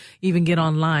shopping and even get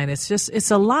online.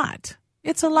 It's a lot.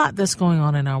 It's a lot that's going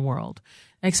on in our world,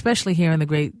 especially here in the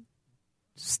great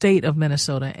state of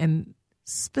Minnesota and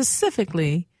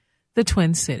specifically the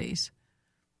Twin Cities.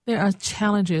 There are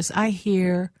challenges. I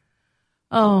hear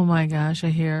ambulance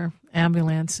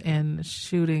and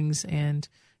shootings, and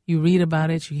you read about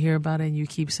it, you hear about it, and you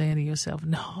keep saying to yourself,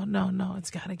 no,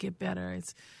 it's got to get better.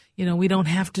 It's, we don't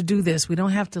have to do this. We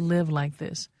don't have to live like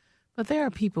this. But there are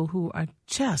people who are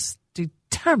just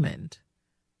determined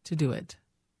to do it.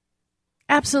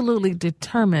 Absolutely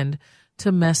determined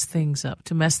to mess things up,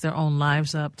 to mess their own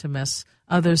lives up, to mess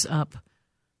others up,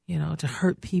 to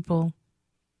hurt people.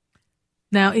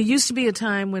 Now, it used to be a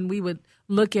time when we would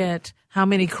look at how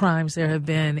many crimes there have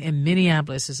been in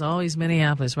Minneapolis. It's always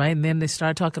Minneapolis, right? And then they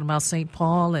start talking about St.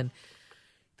 Paul, and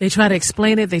they try to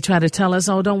explain it. They try to tell us,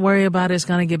 oh, don't worry about it. It's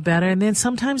going to get better. And then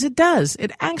sometimes it does.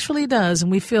 It actually does. And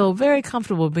we feel very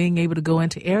comfortable being able to go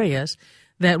into areas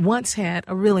that once had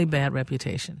a really bad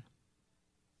reputation.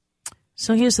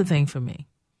 So here's the thing for me.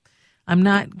 I'm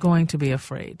not going to be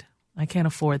afraid. I can't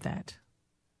afford that.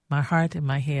 My heart and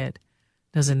my head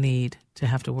doesn't need to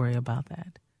have to worry about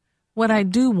that. What I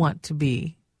do want to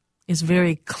be is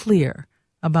very clear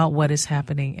about what is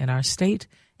happening in our state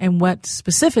and what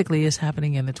specifically is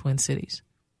happening in the Twin Cities.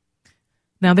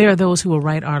 Now, there are those who will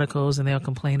write articles and they'll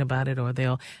complain about it, or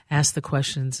they'll ask the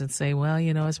questions and say, well,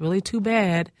 you know, it's really too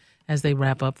bad, as they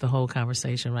wrap up the whole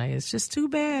conversation, right? It's just too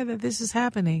bad that this is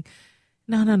happening.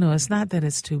 No, it's not that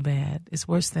it's too bad. It's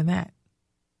worse than that.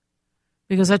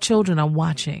 Because our children are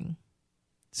watching.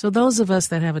 So those of us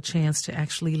that have a chance to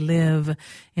actually live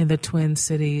in the Twin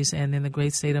Cities and in the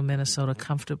great state of Minnesota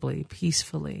comfortably,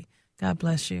 peacefully, God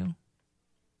bless you.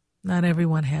 Not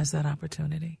everyone has that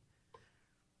opportunity.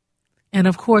 And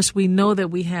of course, we know that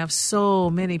we have so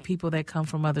many people that come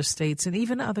from other states and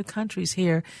even other countries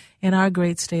here in our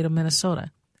great state of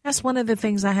Minnesota. That's one of the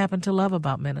things I happen to love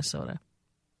about Minnesota.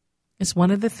 It's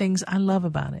one of the things I love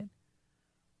about it.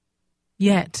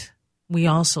 Yet, we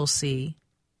also see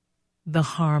the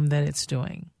harm that it's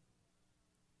doing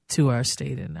to our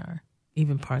state and our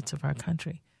even parts of our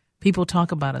country. People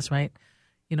talk about us, right?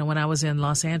 You know, when I was in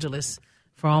Los Angeles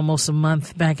for almost a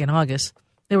month back in August,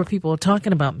 there were people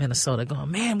talking about Minnesota going,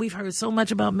 man, we've heard so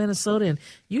much about Minnesota, and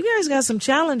you guys got some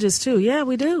challenges too. Yeah,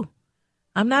 we do.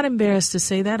 I'm not embarrassed to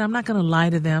say that. I'm not going to lie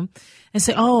to them and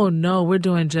say, oh, no, we're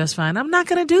doing just fine. I'm not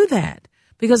going to do that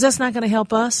because that's not going to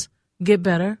help us get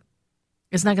better.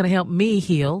 It's not going to help me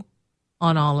heal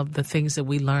on all of the things that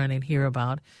we learn and hear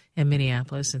about in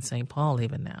Minneapolis and St. Paul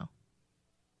even now.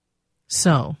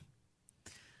 So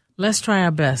let's try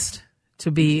our best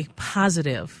to be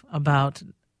positive about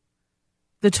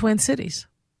the Twin Cities.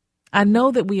 I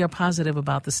know that we are positive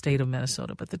about the state of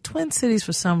Minnesota, but the Twin Cities,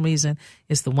 for some reason,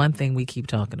 is the one thing we keep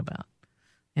talking about.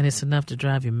 And it's enough to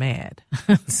drive you mad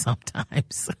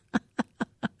sometimes.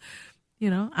 You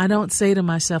know, I don't say to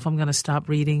myself, I'm going to stop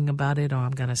reading about it or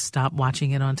I'm going to stop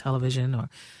watching it on television, or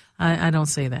I don't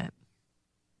say that.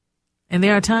 And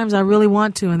there are times I really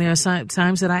want to, and there are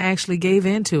times that I actually gave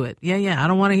into it. Yeah, I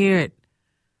don't want to hear it.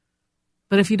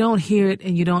 But if you don't hear it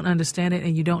and you don't understand it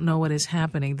and you don't know what is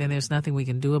happening, then there's nothing we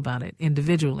can do about it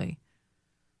individually.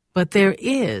 But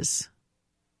there's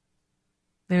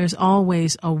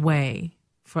always a way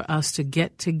for us to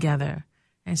get together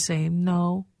and say,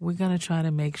 no, we're going to try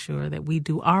to make sure that we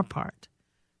do our part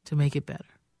to make it better.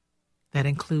 That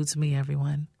includes me,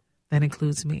 everyone. That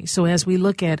includes me. So as we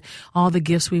look at all the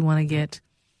gifts we want to get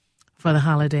for the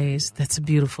holidays, that's a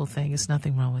beautiful thing. There's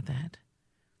nothing wrong with that.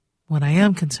 What I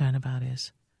am concerned about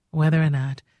is whether or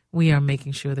not we are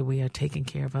making sure that we are taking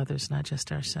care of others, not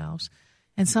just ourselves.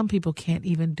 And some people can't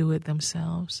even do it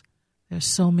themselves. There's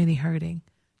so many hurting.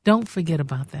 Don't forget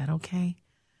about that, okay?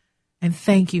 And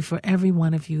thank you for every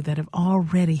one of you that have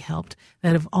already helped,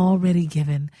 that have already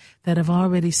given, that have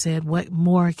already said, what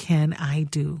more can I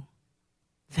do?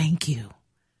 Thank you.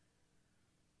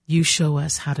 You show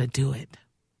us how to do it.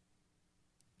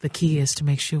 The key is to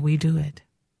make sure we do it.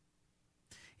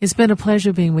 It's been a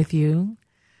pleasure being with you.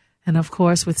 And of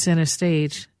course, with Center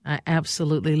Stage, I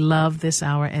absolutely love this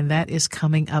hour, and that is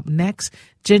coming up next.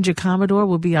 Ginger Commodore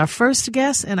will be our first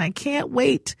guest, and I can't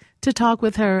wait to talk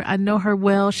with her. I know her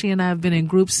well. She and I have been in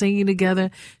group singing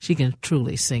together. She can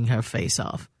truly sing her face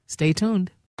off. Stay tuned.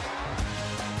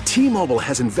 T-Mobile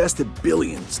has invested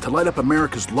billions to light up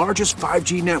America's largest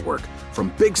 5G network,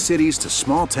 from big cities to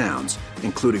small towns,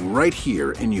 including right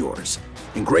here in yours.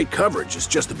 And great coverage is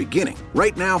just the beginning.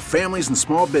 Right now, families and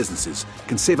small businesses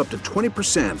can save up to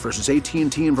 20% versus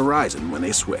AT&T and Verizon when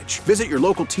they switch. Visit your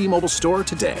local T-Mobile store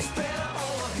today.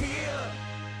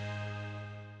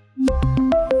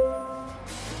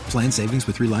 Plan savings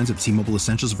with 3 lines of T-Mobile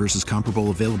Essentials versus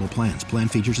comparable available plans. Plan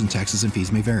features and taxes and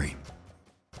fees may vary.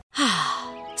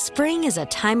 Spring is a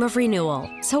time of renewal,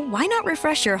 so why not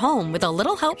refresh your home with a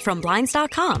little help from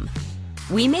Blinds.com?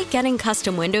 We make getting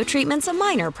custom window treatments a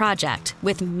minor project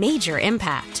with major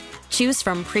impact. Choose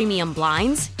from premium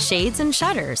blinds, shades, and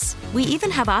shutters. We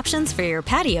even have options for your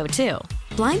patio, too.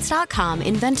 Blinds.com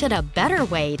invented a better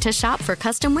way to shop for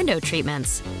custom window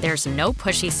treatments. There's no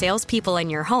pushy salespeople in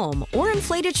your home or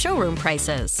inflated showroom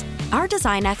prices. Our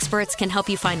design experts can help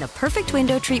you find the perfect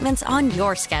window treatments on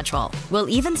your schedule. We'll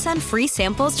even send free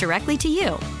samples directly to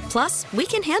you. Plus, we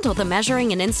can handle the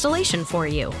measuring and installation for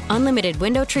you. Unlimited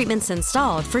window treatments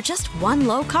installed for just one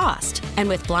low cost. And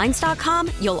with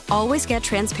Blinds.com, you'll always get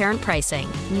transparent pricing.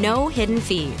 No hidden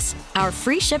fees. Our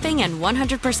free shipping and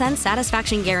 100%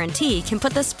 satisfaction guarantee can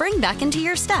put the spring back into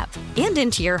your step and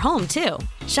into your home, too.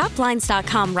 Shop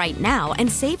Blinds.com right now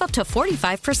and save up to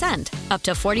 45%. Up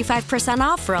to 45%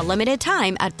 off for a limited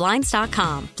time at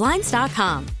Blinds.com.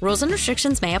 Blinds.com. Rules and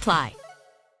restrictions may apply.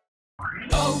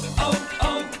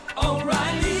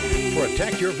 O'Reilly.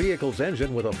 Protect your vehicle's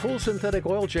engine with a full synthetic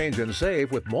oil change and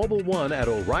save with Mobil 1 at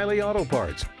O'Reilly Auto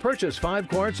Parts. Purchase 5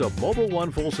 quarts of Mobil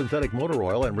 1 full synthetic motor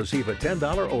oil and receive a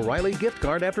 $10 O'Reilly gift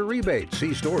card after rebate.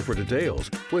 See store for details.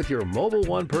 With your Mobil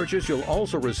 1 purchase, you'll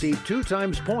also receive 2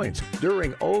 times points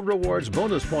during O Rewards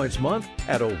Bonus Points Month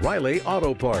at O'Reilly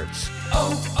Auto Parts.